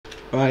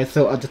Alright,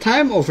 so at the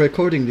time of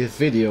recording this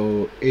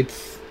video,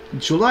 it's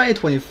July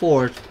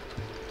 24th,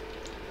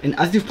 and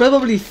as you've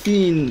probably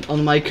seen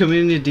on my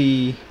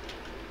community,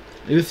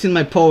 you've seen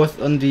my post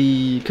on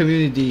the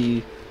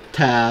community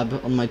tab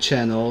on my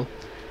channel,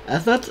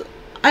 as that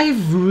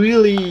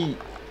my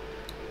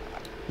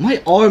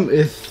arm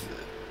is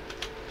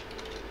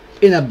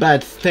in a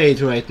bad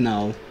state right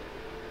now.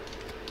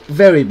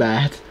 Very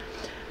bad.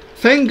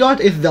 Thank God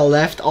it's the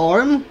left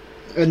arm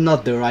and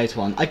not the right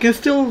one. I can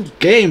still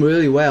game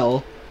really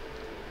well,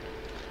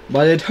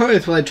 but it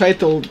hurts when I try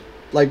to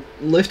like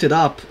lift it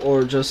up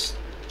or just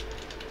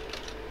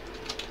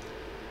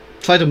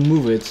try to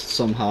move it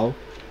somehow.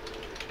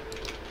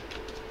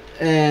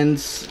 And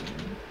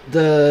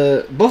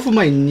both of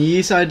my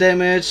knees are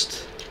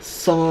damaged.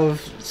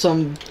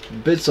 Some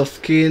bits of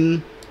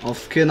skin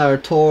are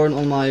torn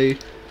on my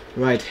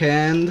right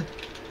hand,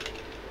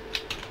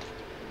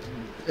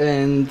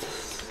 and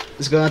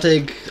it's gonna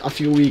take a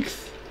few weeks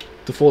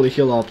to fully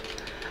heal up.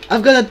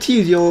 I've got a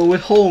Tediore with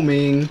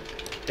homing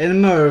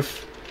and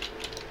Murph.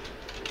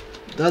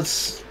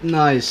 That's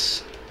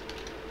nice.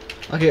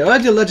 Okay,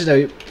 already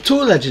legendary,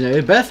 2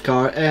 legendary,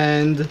 Beskar,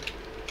 and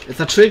it's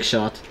a trick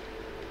shot.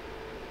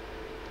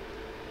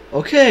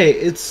 Okay,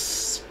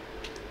 it's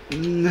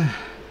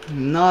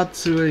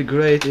not really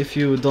great if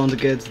you don't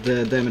get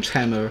the damage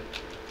hammer,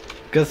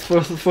 because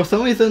for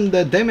some reason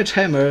the damage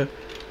hammer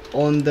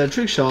on the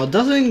trick shot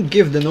doesn't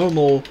give the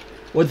normal,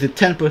 what's it,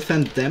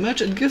 10%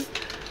 damage. It gives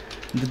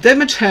the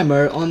damage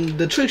hammer on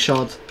the trick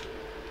shot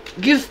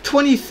gives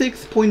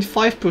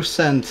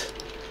 26.5%,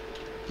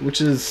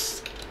 which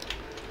is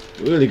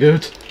really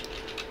good.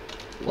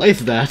 Why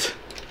is that?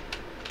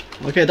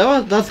 Okay,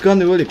 that's gone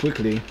really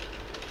quickly.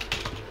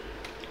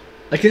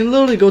 I can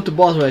literally go to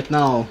boss right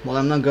now, but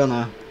I'm not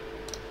gonna.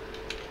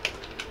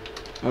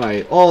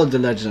 Alright, all the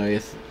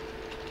legendaries.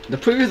 The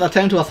previous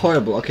attempt was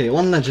horrible. Okay,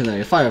 1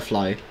 legendary,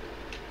 Firefly.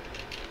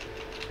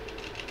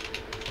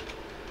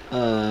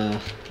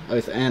 Oh,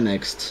 it's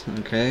annexed.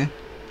 Okay.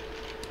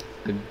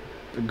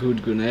 A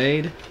good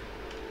grenade.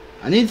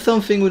 I need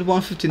something with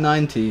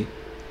 150-90.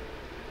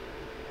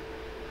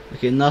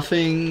 Okay,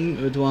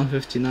 nothing with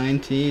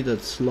 150-90.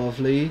 That's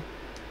lovely.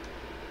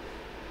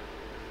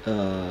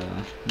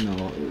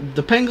 No.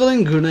 The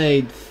pangolin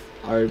grenades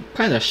are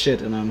kinda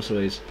shit in arms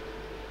race.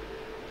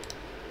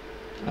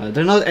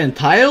 They're not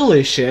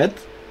entirely shit,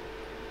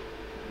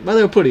 but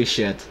they're pretty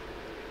shit.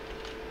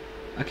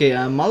 Okay,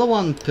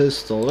 Malawan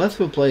pistol. Let's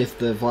replace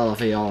the Vial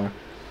of AR.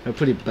 They're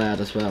pretty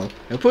bad as well.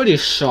 They're pretty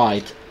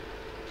shite.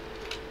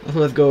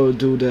 Let's go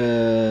do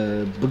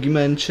the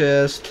Boogeyman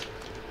chest.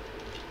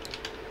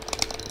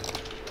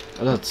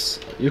 Oh,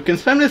 you can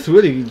spam this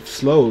really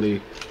slowly.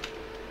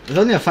 There's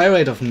only a fire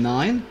rate of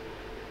 9?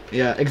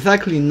 Yeah,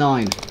 exactly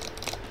 9.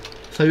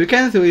 So you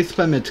can't really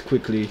spam it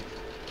quickly.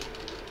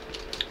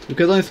 You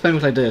can only spam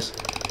it like this.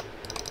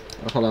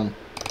 Oh, hold on.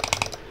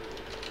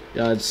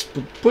 Yeah, it's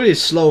pretty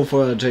slow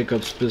for a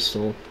Jacob's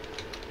pistol.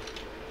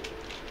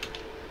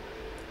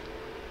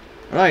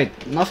 Right,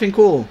 nothing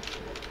cool.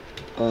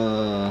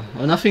 Or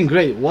nothing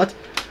great. What?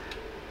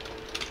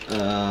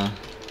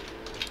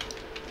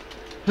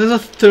 Let's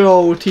just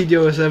throw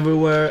Tediores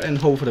everywhere and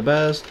hope for the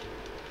best.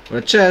 Or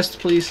a chest,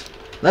 please.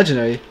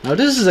 Legendary. Now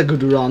this is a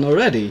good run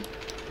already.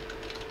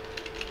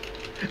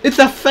 It's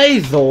a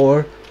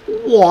Phasor!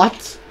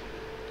 What?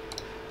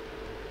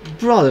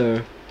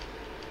 Brother.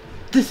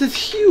 This is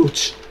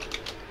huge.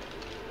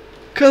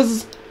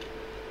 Cause,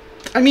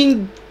 I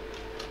mean,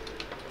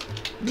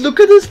 look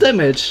at this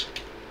damage.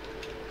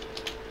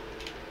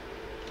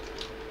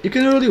 You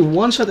can really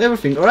one-shot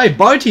everything. Alright,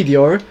 Bar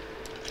Tediore.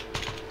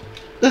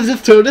 Let's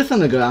just throw this on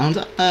the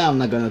ground. I'm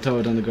not gonna throw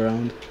it on the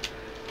ground.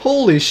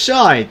 Holy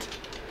shite!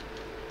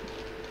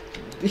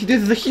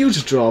 This is a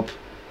huge drop.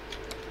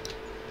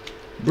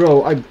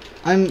 Bro,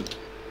 I'm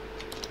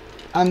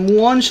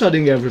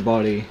one-shotting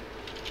everybody.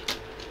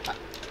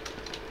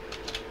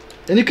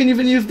 And you can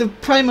even use the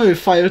primary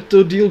fire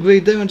to deal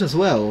great damage as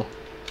well.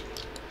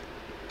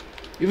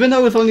 Even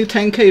though it's only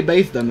 10k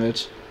base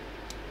damage.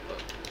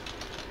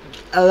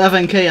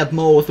 11k at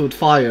most with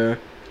fire.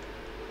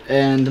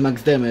 And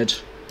max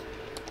damage.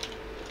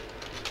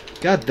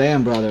 God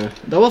damn, brother.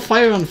 That was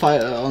fire on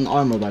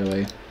armor, by the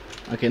way.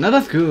 Okay, now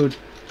that's good.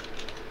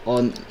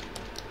 On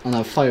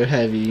a fire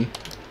heavy.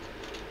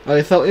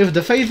 Alright, so if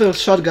the Phasor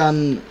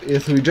shotgun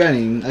is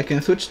regening, I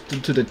can switch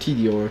to the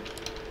Tediore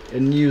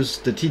and use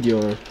the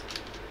Tediore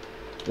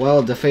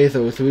while the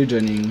Phasor is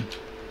regening.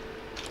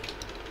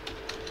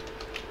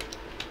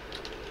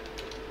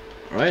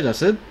 Alright,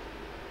 that's it.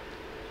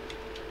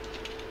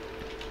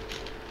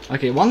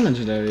 Okay, 1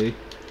 legendary.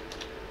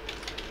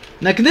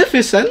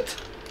 Magnificent!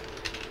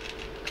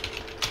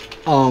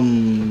 I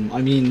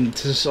mean,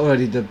 this is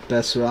already the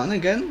best run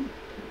again.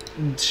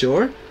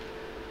 Sure.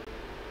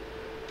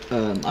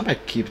 I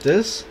might keep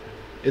this.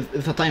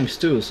 It's a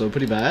 ×2, so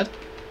pretty bad.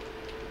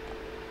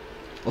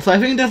 Also, I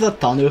think there's a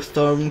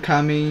thunderstorm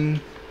coming.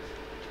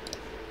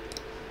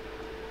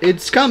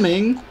 It's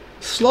coming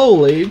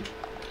slowly,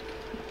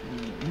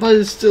 but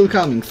it's still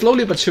coming,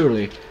 slowly but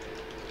surely.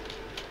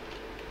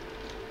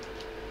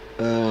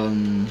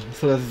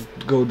 So let's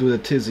go do the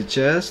Tizzy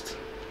chest.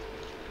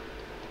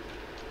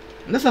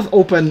 Let's just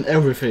open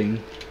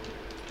everything.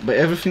 By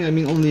everything I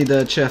mean only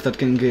the chest that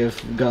can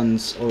give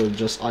guns or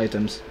just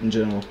items in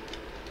general.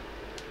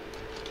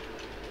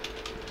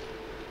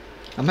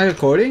 Am I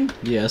recording?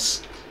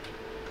 Yes.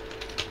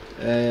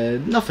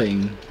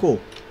 Nothing. Cool.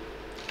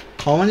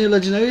 How many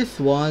legendaries?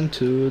 1,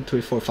 2,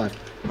 3, 4, 5.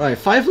 Alright,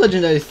 5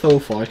 legendaries so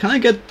far. Can I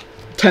get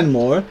 10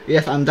 more?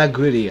 Yes, I'm that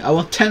greedy. I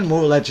want 10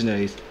 more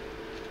legendaries.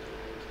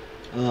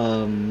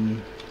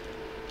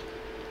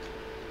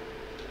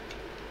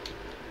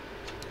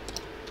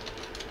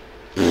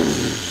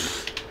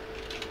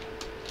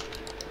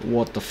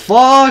 What the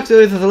fuck?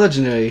 There is a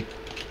legendary.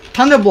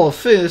 Thunderbolt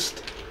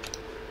Fist.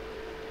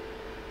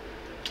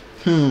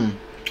 To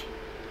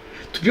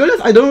be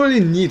honest, I don't really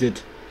need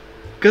it.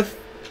 Because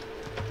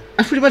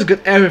I pretty much got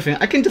everything.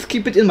 I can just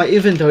keep it in my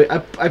inventory. I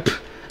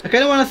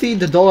kind of want to see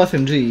the Dual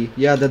SMG.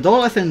 Yeah, the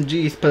Dual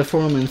SMG's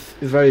performance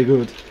is very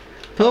good.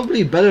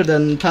 Probably better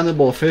than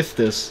Thunderbolt Fist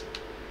is.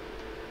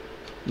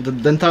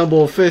 Than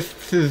Thunderbolt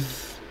Fist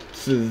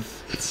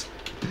is.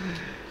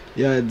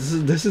 Yeah,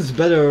 this is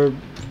better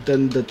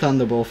than the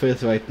Thunderbolt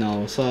Fist right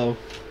now. So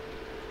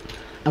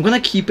I'm gonna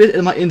keep it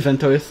in my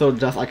inventory so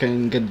just I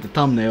can get the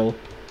thumbnail.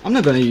 I'm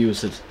not gonna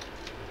use it.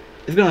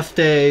 It's gonna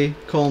stay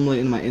calmly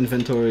in my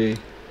inventory.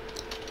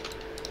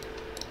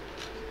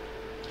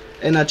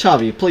 And a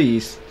Chavi,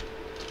 please.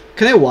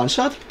 Can I one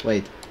shot?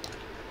 Wait.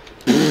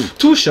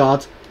 2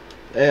 shot.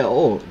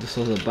 Oh, this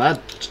was a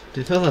bad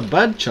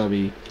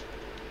Chavi.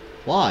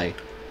 Why?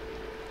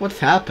 What's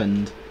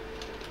happened?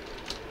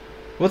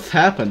 What's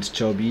happened,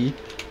 Chubby?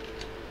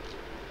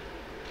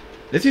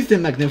 Let's use the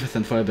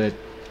Magnificent for a bit.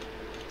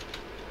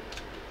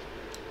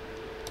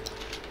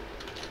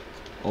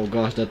 Oh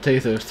gosh, that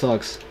taser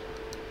sucks.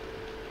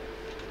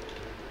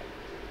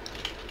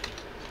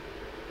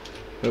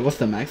 Wait, what's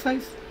the mag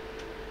size?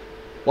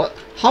 What?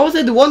 How is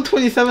it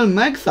 127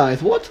 mag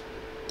size? What?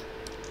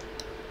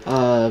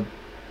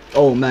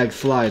 Oh, mag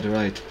slide,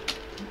 right.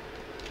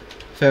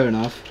 Fair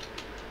enough.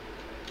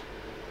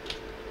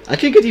 I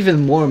can get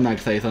even more mag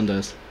size on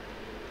this.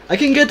 I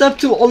can get up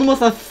to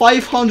almost a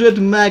 500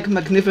 mag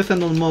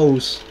Magnificent on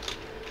Mouse.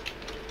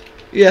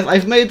 Yes,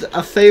 I've made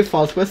a save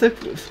file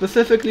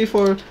specifically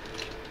for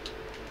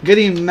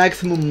getting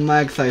maximum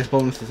mag size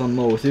bonuses on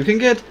Mouse. You can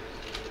get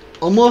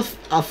almost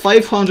a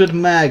 500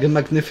 mag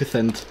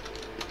Magnificent.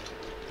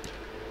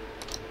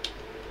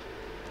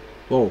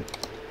 Whoa.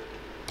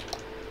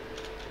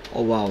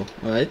 Oh wow,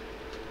 alright.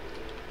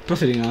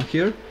 Proceeding on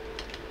here.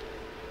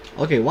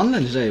 Okay, 1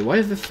 legendary. Why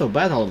is this so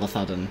bad all of a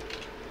sudden?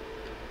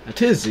 A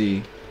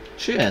Tizzy.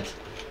 Shit.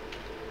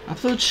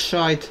 Absolute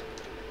shite.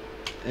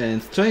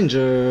 And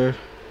Stranger.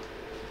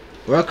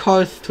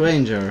 Rockhard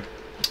Stranger.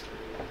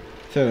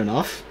 Fair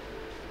enough.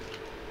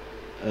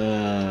 1,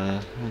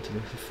 2, 3,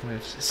 4,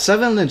 5, 6,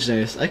 7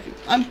 legendaries.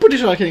 I'm pretty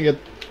sure I can get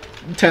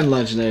 10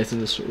 legendaries in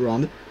this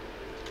round.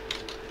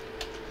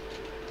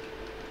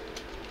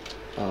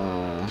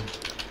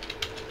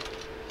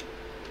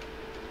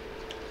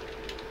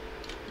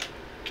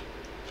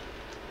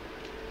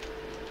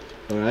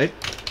 Alright.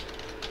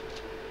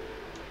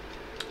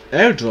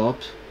 Airdrop?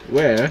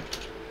 Where?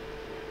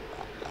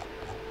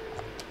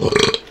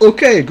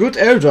 Okay, good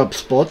airdrop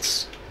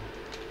spots.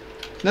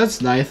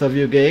 That's nice of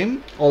you,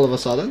 game, all of a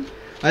sudden.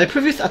 My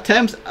previous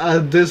attempt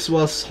at this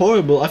was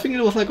horrible. I think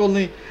it was like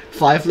only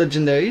 5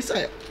 legendaries.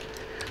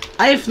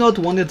 I've not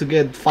wanted to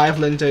get 5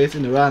 legendaries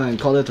in a run and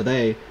call it a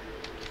day.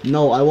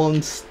 No, I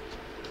want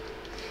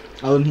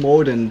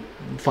more than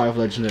 5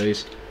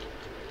 legendaries.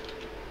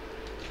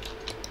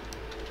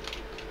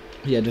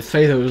 Yeah, the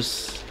phaser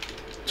is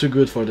too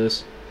good for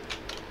this.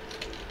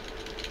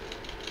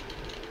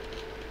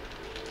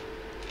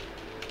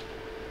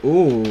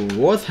 Ooh,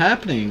 what's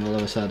happening all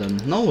of a sudden?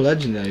 No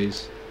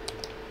legendaries.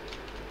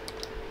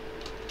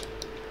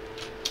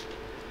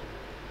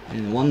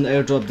 And 1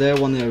 airdrop there,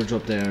 1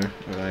 airdrop there.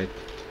 Alright.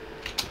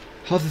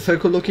 How's the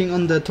circle looking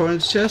on the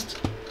torrent chest?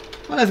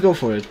 Well, let's go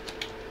for it.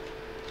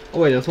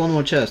 Oh wait, there's 1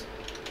 more chest.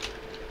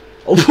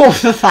 Oh,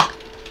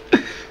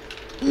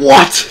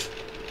 what?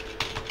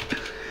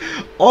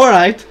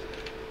 Alright.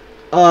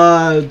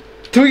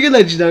 3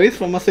 legendaries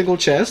from a single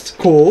chest.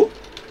 Cool.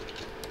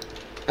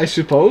 I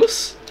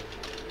suppose.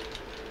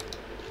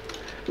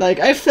 Like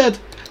I've said,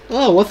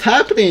 oh, what's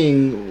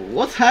happening?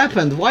 What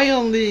happened? Why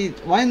no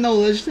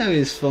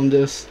legendaries from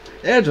this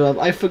airdrop?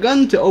 I've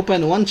forgotten to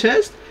open 1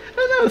 chest,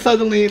 and now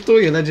suddenly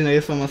 3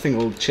 legendaries from a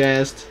single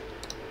chest.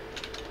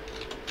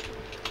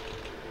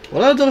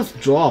 What are those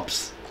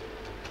drops?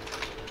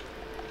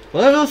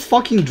 What are those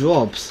fucking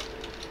drops?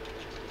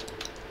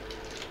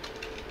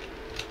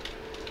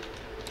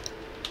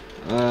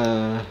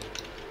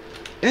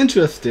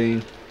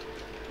 Interesting.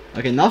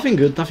 Okay, nothing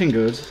good, nothing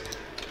good.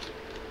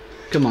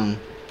 Come on,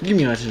 give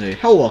me a legendary.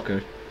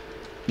 Hellwalker.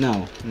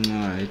 No.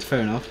 Alright,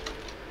 fair enough.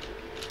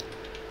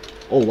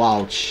 Oh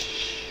wow.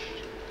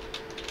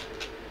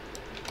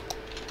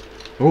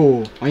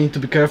 Oh, I need to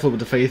be careful with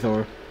the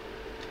Phaser.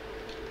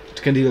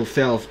 It can deal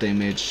self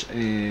damage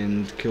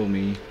and kill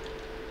me.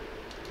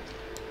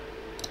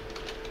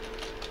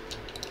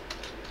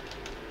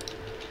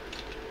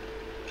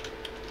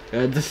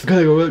 This is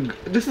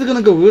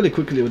gonna go really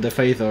quickly with the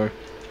phaser.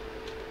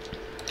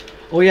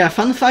 Oh yeah,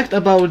 fun fact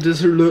about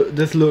this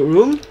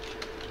room: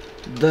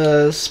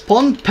 the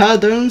spawn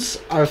patterns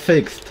are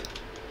fixed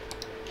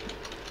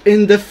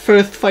in the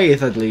first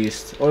phase, at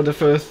least, or the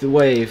first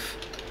wave.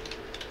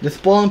 The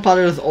spawn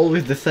pattern is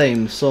always the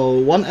same. So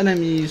one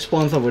enemy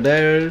spawns over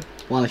there,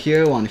 one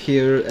here,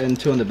 and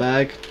two on the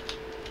back,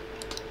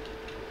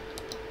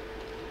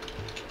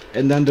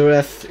 and then the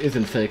rest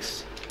isn't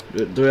fixed.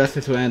 The rest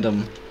is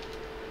random.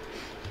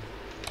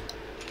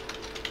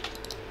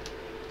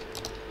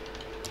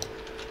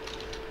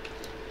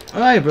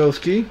 Alright,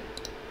 broski.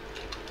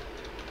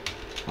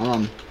 Hold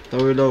on,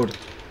 don't reload.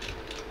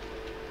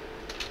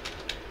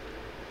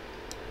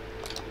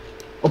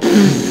 Oh,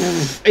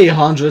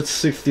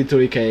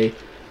 863k.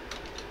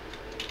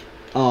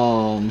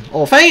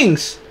 Oh,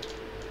 thanks!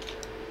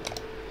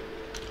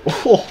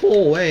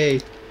 Oh,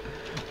 wait.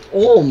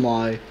 Oh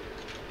my.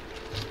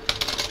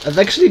 I've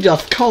actually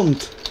just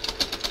count.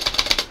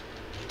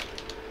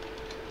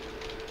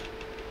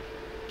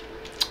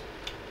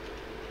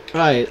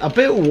 Right, a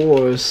bit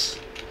worse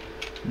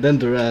than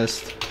the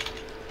rest.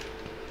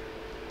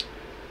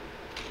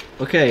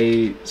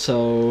 Okay,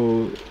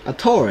 so a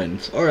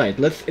torrent. Alright,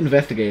 let's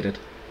investigate it.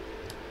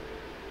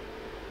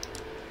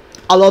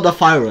 A lot of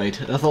fire rate,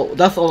 that's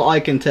all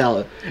I can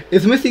tell.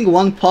 It's missing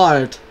one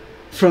part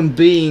from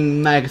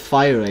being max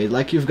fire rate.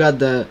 Like, you've got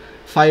the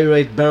fire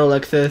rate barrel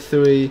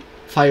accessory,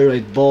 fire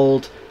rate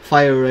bolt,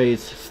 fire rate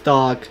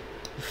stock,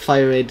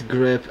 fire rate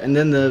grip, and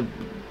then the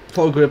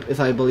foregrip is,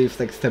 I believe,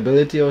 like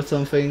stability or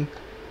something.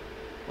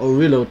 Or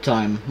reload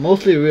time.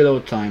 Mostly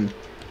reload time.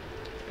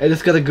 And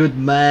it's got a good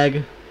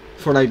mag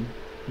for like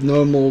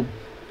normal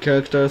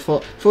characters.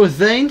 For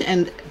Zane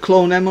and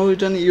Clone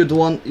Emotion, you'd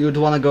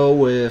wanna go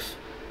with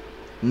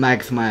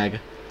Max Mag,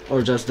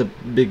 or just the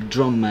big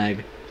drum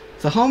mag.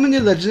 So how many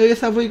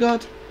legendaries have we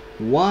got?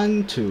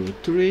 1, 2,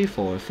 3,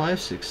 4, 5,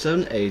 6,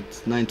 7,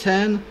 8, 9,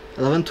 10,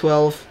 11,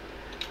 12.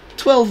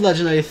 12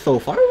 legendaries so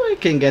far. We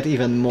can get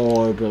even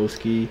more,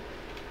 broski.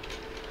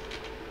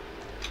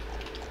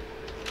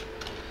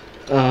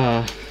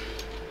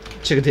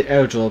 Check the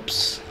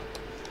airdrops.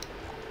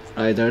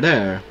 Right, they're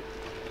there.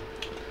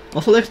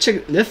 Also, let's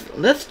check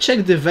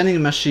the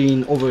vending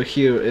machine over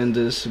here in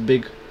this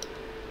big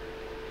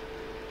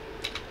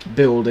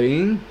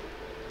building.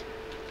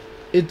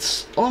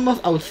 It's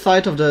almost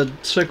outside of the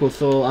circle,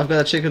 so I've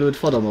gotta check it with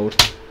photo mode.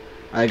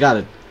 I got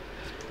it.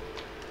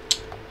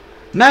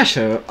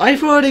 Masher,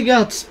 I've already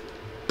got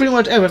pretty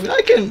much everything.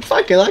 I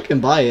can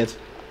buy it.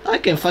 I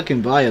can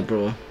fucking buy it,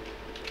 bro.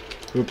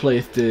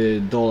 Replace the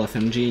Dole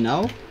SMG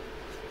now.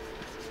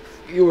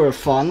 You were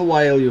fun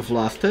while you've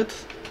lasted.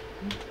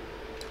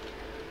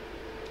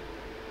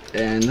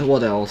 And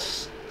what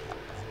else?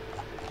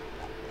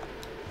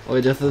 Oh,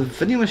 wait, there's a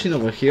vending machine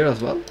over here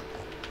as well?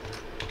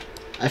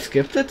 I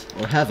skipped it?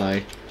 Or have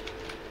I?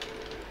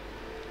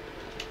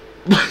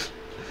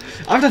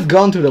 I've just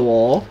gone to the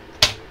wall.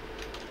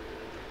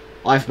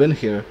 I've been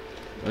here.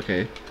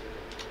 Okay.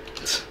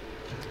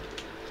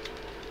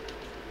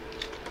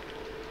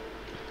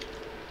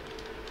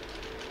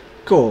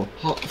 Cool.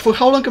 For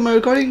how long am I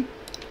recording?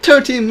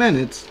 13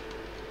 minutes.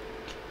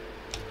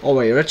 Oh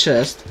wait, red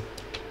chest.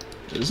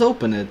 Let's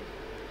open it.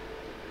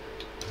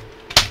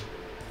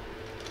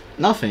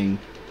 Nothing.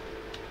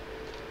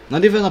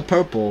 Not even a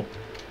purple.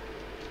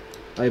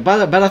 Like,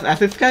 badass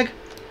acid skag?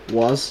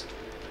 Was.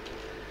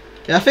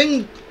 Yeah, I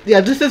think,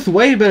 yeah, this is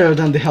way better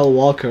than the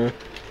Hellwalker.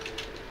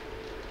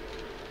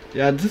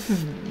 Yeah, this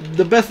is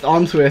the best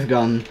arms race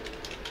gun.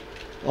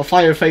 Or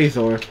fire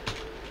phaser.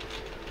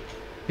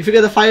 If you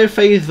get a fire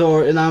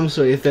phaser in arms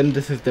race, then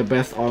this is the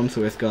best arms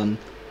race gun.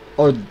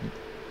 Or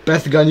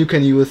best gun you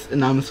can use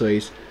in arms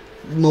race.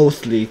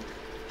 Mostly.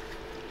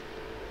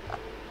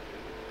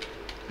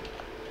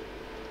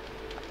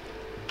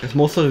 Because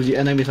most of the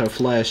enemies are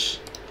flesh.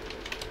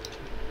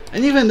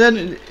 And even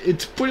then,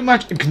 it pretty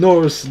much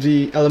ignores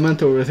the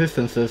elemental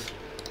resistances.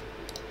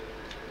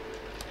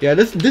 Yeah,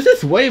 this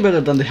is way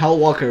better than the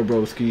Hellwalker,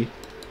 broski.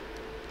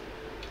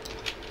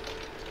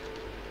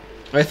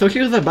 Alright, so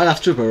here's the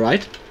badass trooper,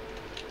 right?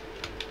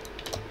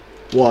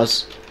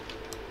 Was.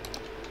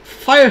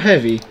 Fire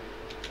heavy.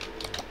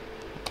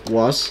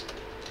 Was.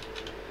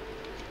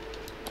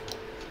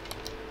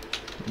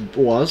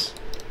 Was.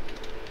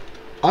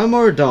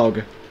 Armor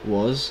dog.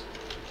 Was.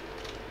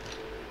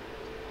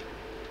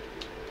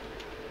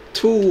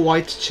 2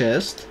 white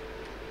chest.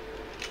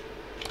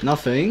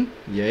 Nothing.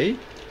 Yay.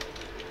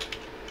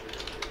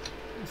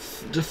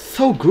 It's just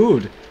so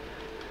good.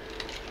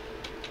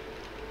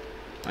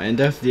 And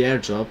there's the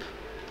airdrop.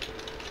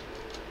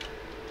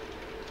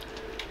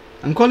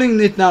 I'm calling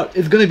it now,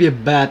 it's gonna be a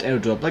bad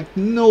airdrop, like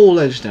no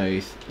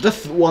legendaries.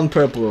 Just 1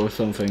 purple or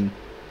something.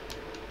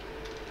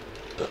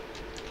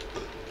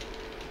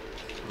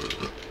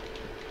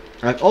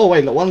 Right, oh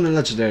wait, 1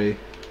 legendary.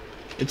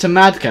 It's a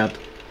madcap.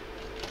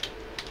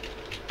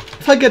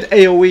 If I get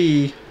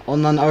AoE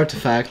on an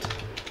artifact,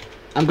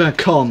 I'm gonna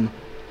come.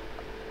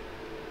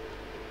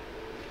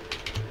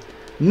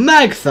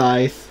 Mag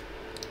size.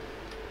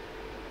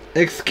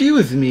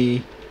 Excuse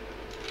me.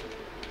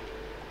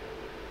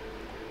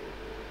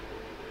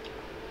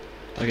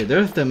 Okay,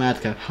 there's the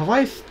mad cap. Have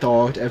I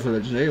stored every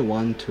legendary?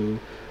 1, 2,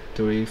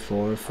 3,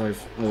 4,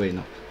 5. Oh wait,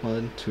 no.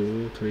 1,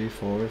 2, 3,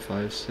 4,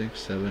 5, 6,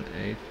 7,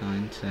 8,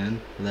 9,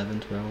 10, 11,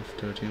 12,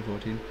 13,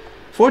 14.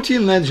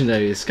 14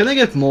 legendaries. Can I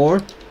get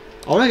more?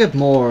 I wanna get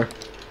more.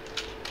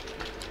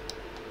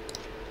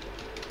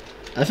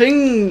 I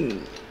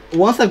think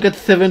once I've got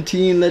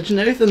 17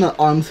 legendaries in an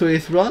arms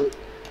race run,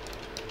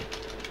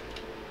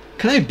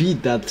 can I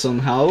beat that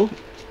somehow?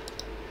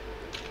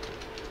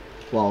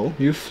 Wow,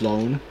 you've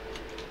flown.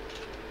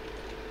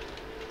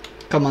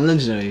 Come on,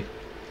 legendary.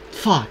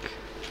 Fuck.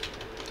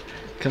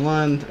 Come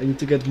on, I need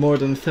to get more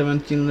than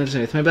 17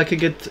 legendaries. Maybe I could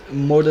get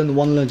more than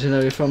 1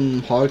 legendary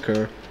from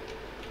Harker.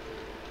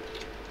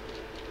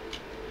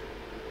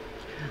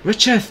 Red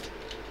chest!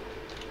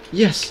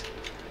 Yes!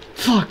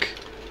 Fuck!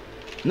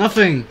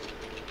 Nothing!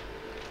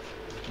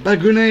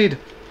 Bad grenade!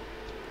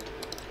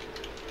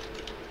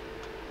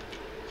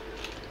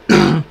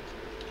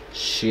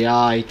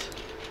 Shite.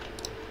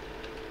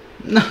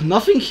 No,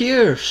 nothing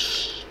here!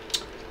 Shh.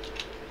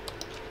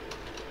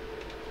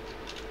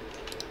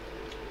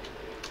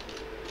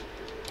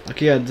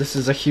 Okay, yeah, this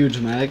is a huge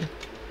mag.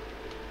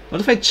 What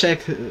if I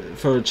check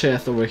for a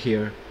chest over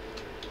here?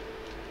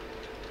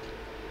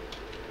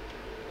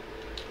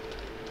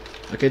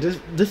 Okay,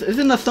 this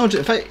isn't a snow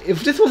drift.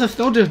 If this was a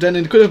snow drift, then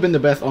it could have been the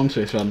best arms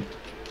race run.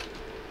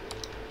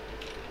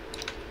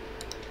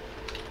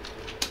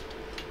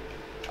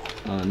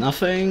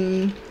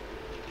 Nothing.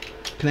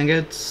 Can I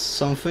get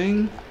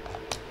something?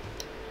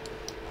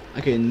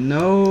 Okay,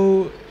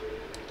 no.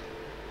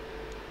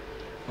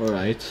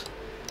 Alright.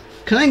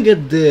 Can I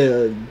get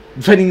the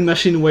vending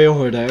machine way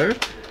over there?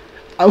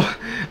 I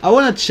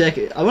wanna check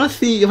it. I wanna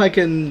see if I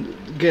can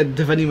get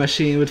the vending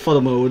machine with photo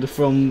mode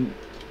from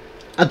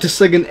at the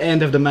second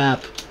end of the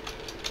map,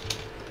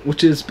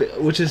 which is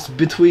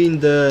between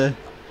the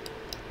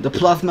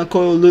plasma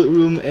coil loot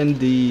room and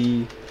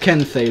the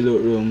Kensei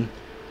loot room.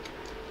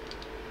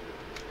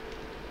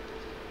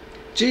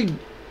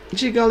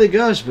 Gee golly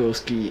gosh,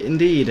 broski,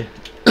 indeed.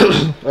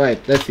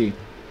 Alright, let's see.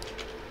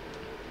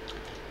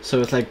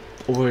 So it's like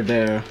over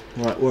there,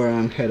 where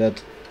I'm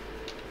headed.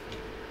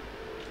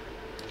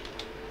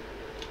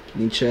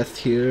 Any chest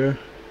here?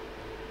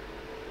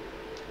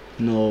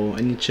 No,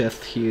 any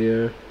chest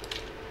here?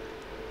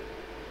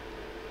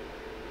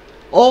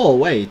 Oh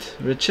wait,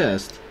 red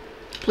chest.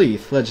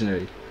 Please,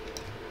 legendary.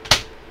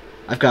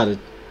 I've got it.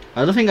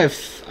 I don't think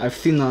I've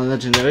seen a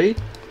legendary.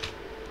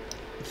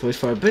 Let's wait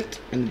for a bit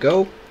and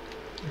go.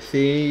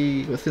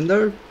 See what's in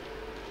there.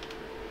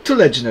 2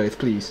 legendaries,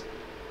 please.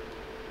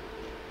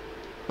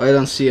 I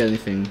don't see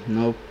anything.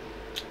 Nope.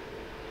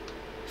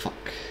 Fuck.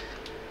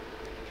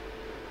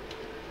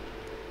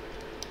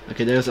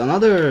 Okay, there's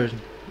another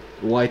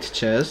white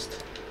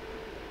chest.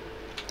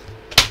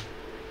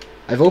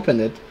 I've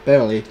opened it,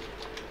 barely.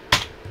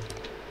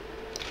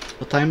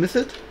 What time is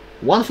it?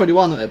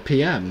 1:41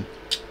 PM.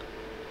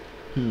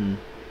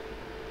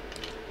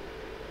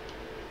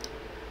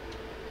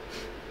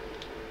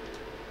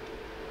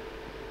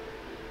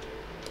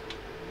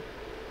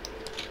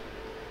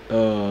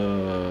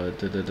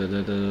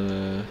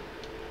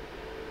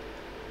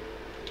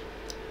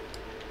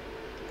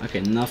 Okay,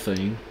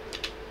 nothing.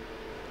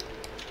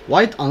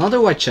 White,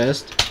 another white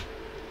chest.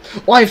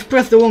 Oh, I've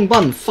pressed the wrong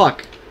button.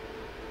 Fuck.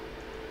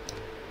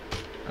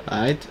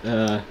 Alright.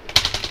 I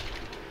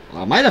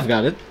might have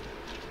got it.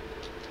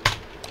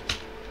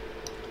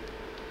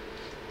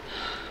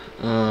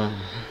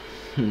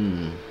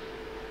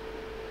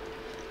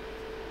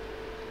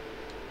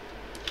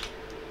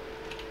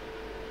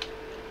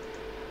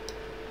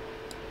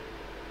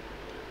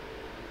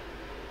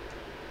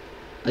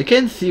 I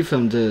can't see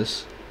from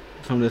this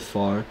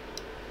far.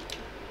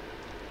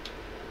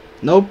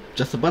 Nope,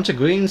 just a bunch of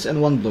greens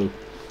and 1 blue.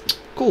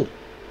 Cool.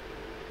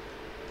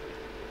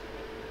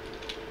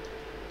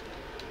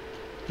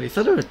 Wait, is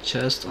there a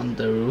chest on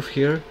the roof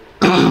here?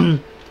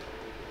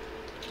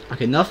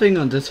 Okay, nothing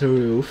on this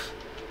roof.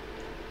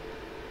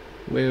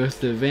 Where's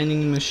the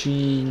vending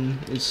machine?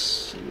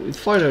 It's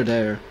farther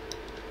there.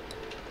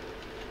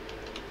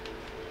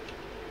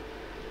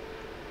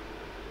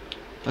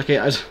 Okay,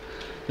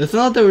 there's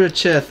another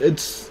chest.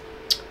 It's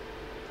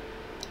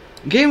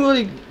game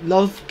really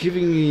loves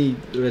giving me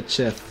red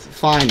chests.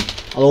 Fine,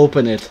 I'll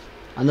open it.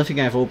 I don't think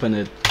I've opened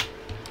it.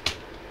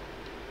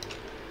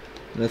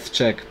 Let's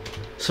check.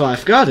 So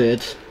I've got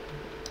it,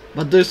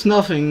 but there's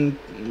nothing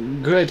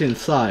great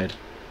inside.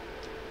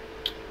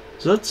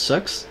 So that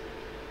sucks.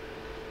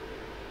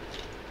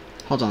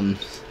 Hold on.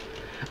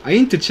 I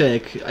need to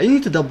check. I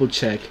need to double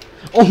check.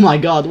 Oh my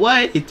god,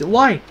 wait,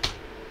 why?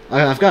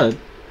 I've got it.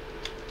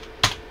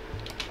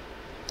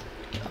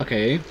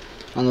 Okay,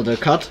 another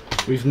cut.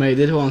 We've made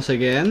it once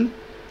again.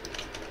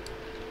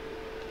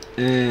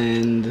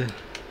 And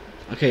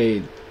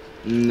okay,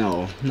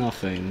 no,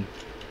 nothing.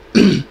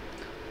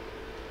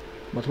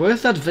 But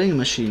where's that vending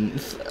machine?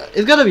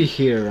 It's gotta be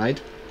here, right?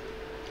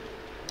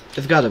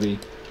 It's gotta be.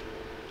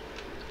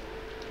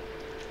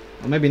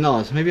 Or maybe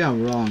not. Maybe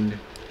I'm wrong.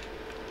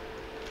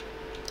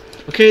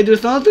 Okay,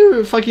 there's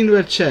another fucking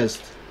red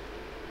chest.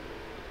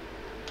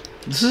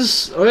 This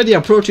is already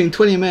approaching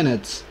 20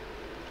 minutes.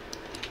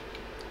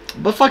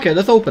 But fuck it,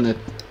 let's open it.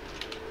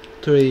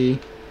 3,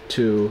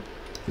 2,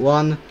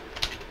 1.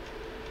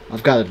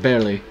 I've got it,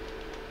 barely.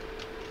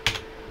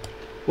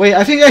 Wait,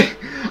 I think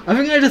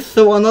I just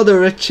saw another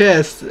red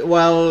chest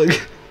while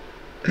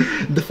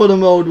the photo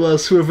mode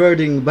was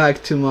reverting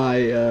back to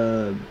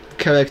my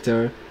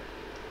character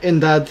in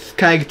that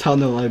Skag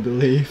tunnel, I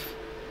believe.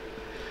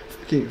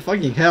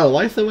 Fucking hell,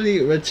 why so many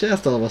red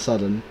chests all of a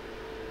sudden?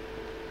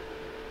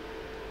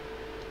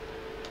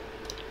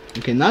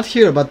 Okay, not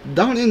here, but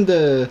down in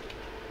the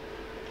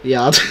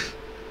yard.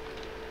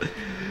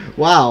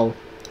 Wow.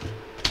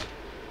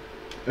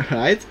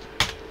 Right?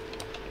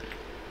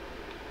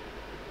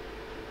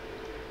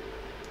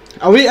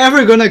 Are we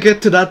ever gonna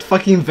get to that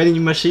fucking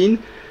vending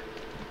machine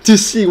to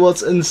see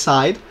what's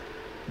inside?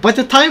 By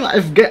the time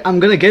I'm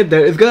gonna get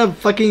there, it's gonna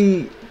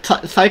fucking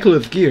cycle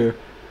its gear.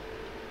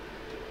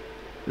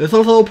 Let's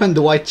also open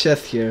the white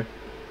chest here.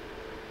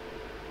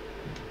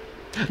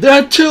 There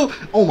are 2!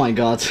 Oh my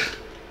god.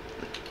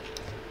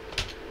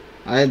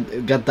 I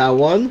got that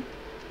one.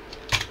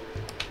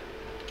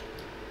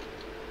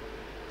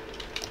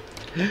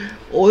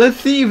 Oh, let's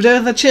see if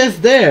there's a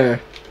chest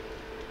there.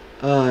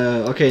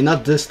 Okay,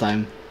 not this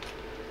time.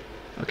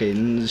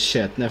 Okay,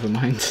 shit, never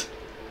mind.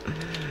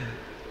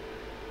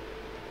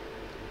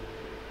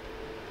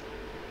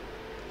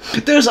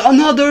 There's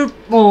another.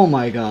 Oh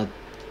my god.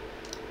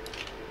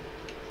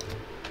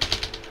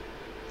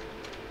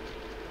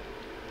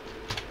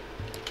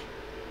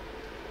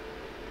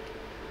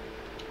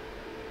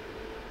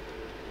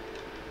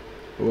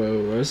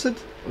 Where is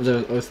it?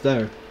 Oh, it's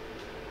there.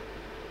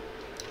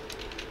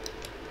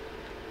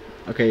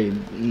 Okay,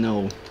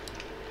 no.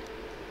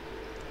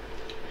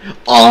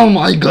 Oh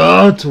my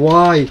god,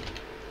 why?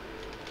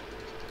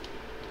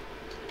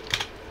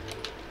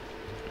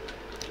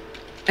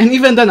 And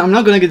even then, I'm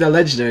not gonna get a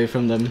legendary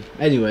from them.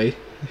 Anyway.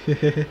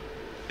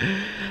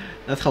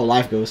 That's how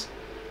life goes.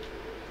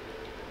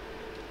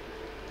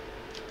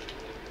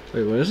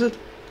 Wait, where is it?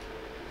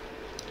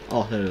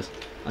 Oh, there it is.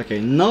 Okay,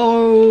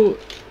 no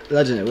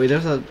legendary. Wait,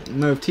 there's a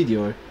Merv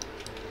Tedior.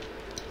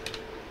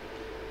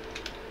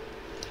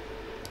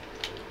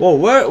 Whoa,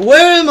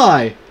 where am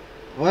I?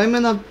 Why am I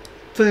not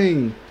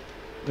thing?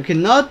 Okay,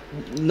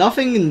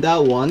 nothing in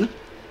that one.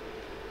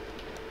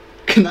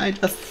 Can I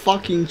just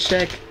fucking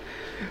check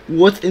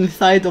what's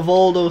inside of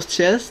all those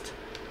chests?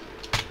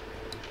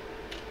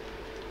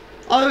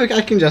 Oh,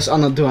 I can just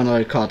do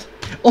another cut.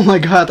 Oh my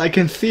god, I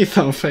can see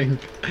something.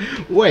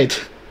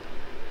 Wait.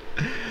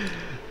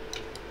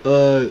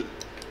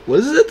 What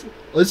is it?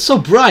 Oh, it's so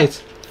bright.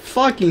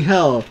 Fucking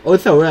hell. Oh,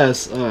 it's a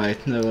res.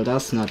 Alright, no,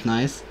 that's not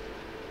nice.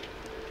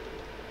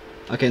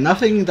 Okay,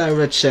 nothing in the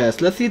red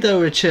chest. Let's see the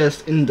red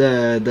chest in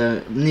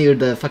the near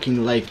the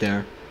fucking lake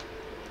there.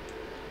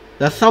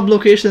 The sub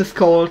location is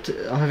called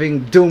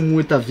having Doom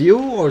with a view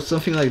or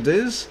something like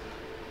this.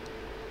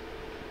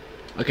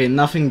 Okay,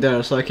 nothing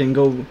there, so I can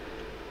go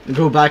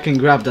back and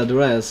grab that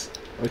res.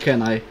 Or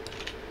can I?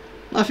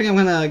 I think I'm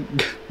gonna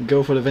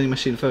go for the vending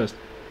machine first.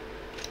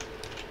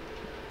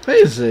 Where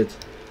is it?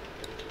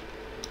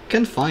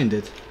 Can't find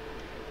it.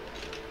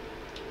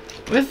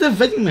 Where's the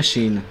vending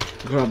machine?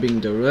 Grabbing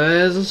the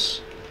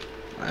res.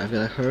 I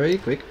gotta hurry,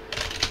 quick.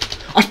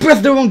 I've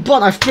pressed the wrong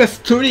button. I've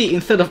pressed 3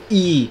 instead of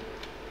E.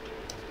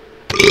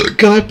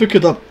 Can I pick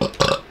it up?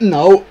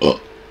 No.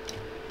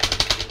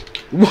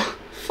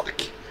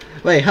 Fuck.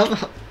 Wait, how?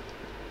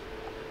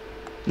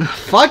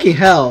 Fucking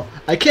hell!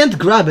 I can't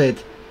grab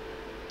it.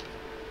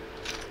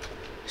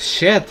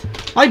 Shit.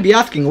 I'd be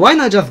asking, why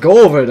not just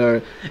go over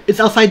there? It's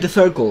outside the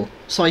circle,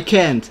 so I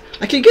can't.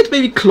 I can get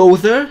maybe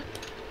closer.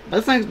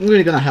 That's not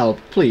really gonna help,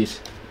 please.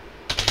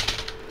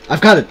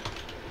 I've got it.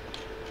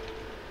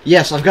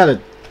 Yes, I've got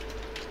it.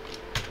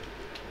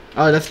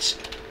 Alright, let's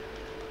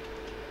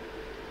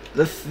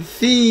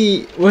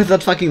see where's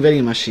that fucking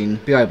vending machine.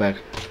 Be right back.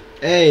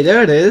 Hey,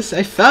 there it is.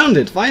 I found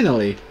it,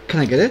 finally. Can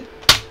I get it?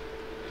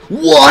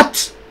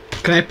 What?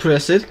 Can I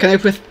press it? Can I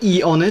press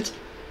E on it?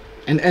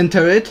 And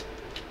enter it?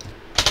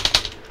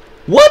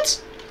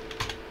 What?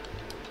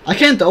 I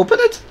can't open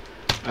it?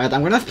 Alright,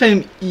 I'm gonna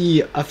spam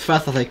E as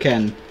fast as I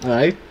can.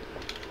 Alright.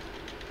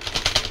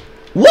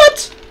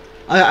 What?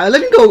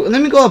 Let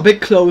me go a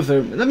bit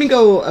closer.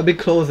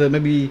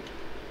 Maybe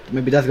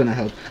that's gonna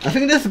help. I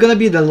think this is gonna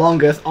be the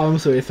longest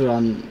arms race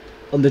run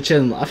on the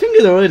channel. I think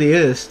it already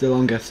is the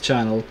longest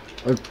channel.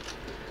 Or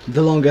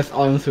the longest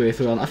arms race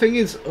run. I think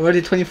it's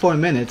already 24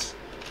 minutes.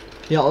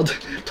 Yeah,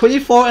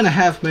 24 and a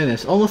half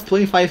minutes. Almost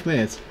 25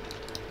 minutes.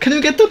 Can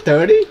we get to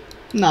 30?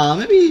 Nah,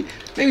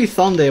 maybe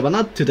someday, but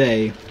not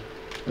today.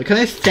 Like, can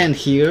I stand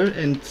here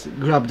and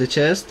grab the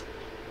chest?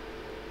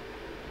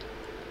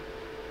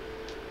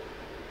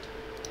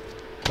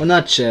 Or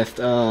not chest,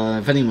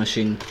 vending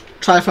machine.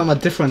 Try from a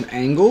different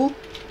angle?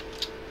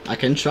 I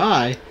can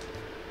try.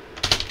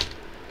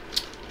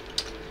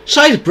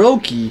 Shite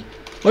brokey!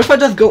 What if I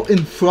just go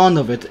in front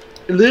of it?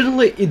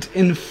 Literally it's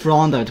in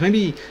front of it.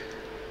 Maybe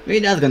Maybe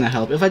that's gonna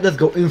help if I just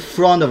go in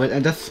front of it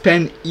and just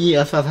spam E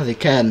as fast as I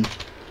can.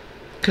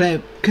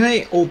 Can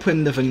I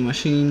open the vending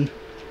machine?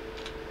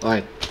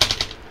 Alright.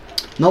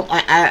 Nope,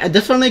 I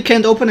definitely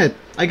can't open it.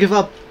 I give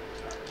up.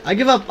 I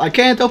give up. I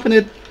can't open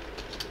it.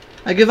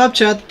 I give up,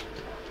 chat.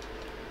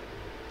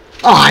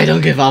 Oh, I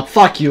don't give up.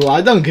 Fuck you.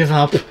 I don't give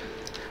up.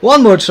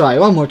 One more try.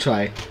 One more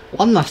try.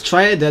 One last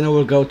try, then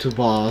we'll go to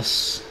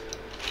boss.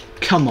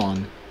 Come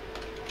on.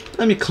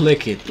 Let me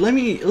click it. Let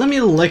me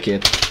lick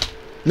it.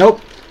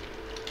 Nope.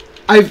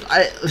 I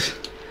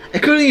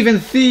couldn't even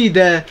see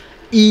the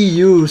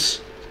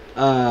EU's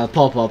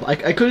pop-up.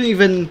 I couldn't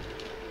even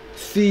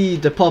see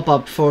the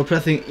pop-up for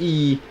pressing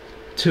E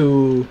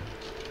to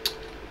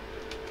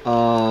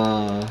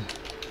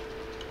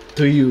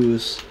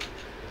use.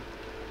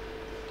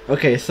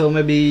 Okay, so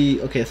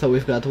maybe, okay, so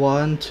we've got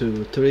 1,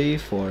 2, 3,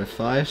 4,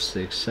 5,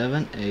 6,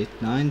 7,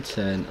 8, 9,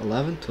 10,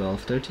 11,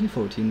 12, 13,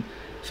 14,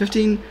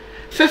 15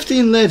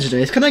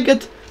 legendaries. Can I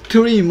get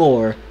 3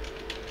 more?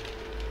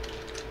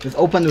 Just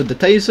open with the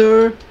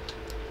taser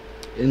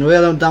and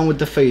rail them down with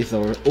the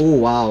phaser. Oh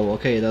wow,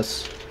 okay,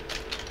 that's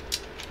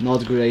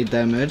not great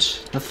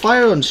damage. Let's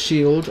fire on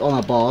shield on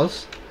a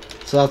boss,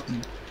 so that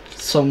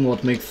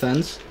somewhat makes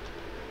sense.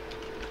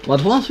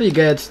 But once we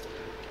get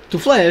to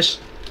Flash,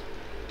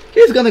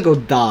 he's gonna go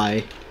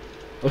die.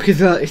 Oh, he's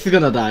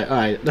gonna die.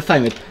 Alright, let's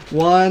time it.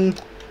 1.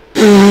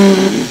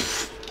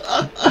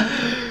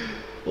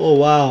 Oh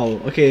wow.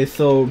 Okay,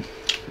 so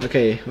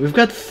okay, we've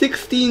got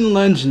 16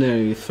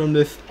 legendaries from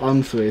this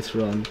arms race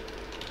run.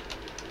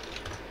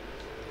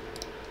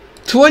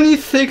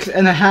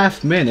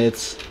 26.5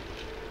 minutes.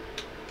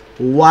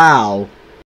 Wow.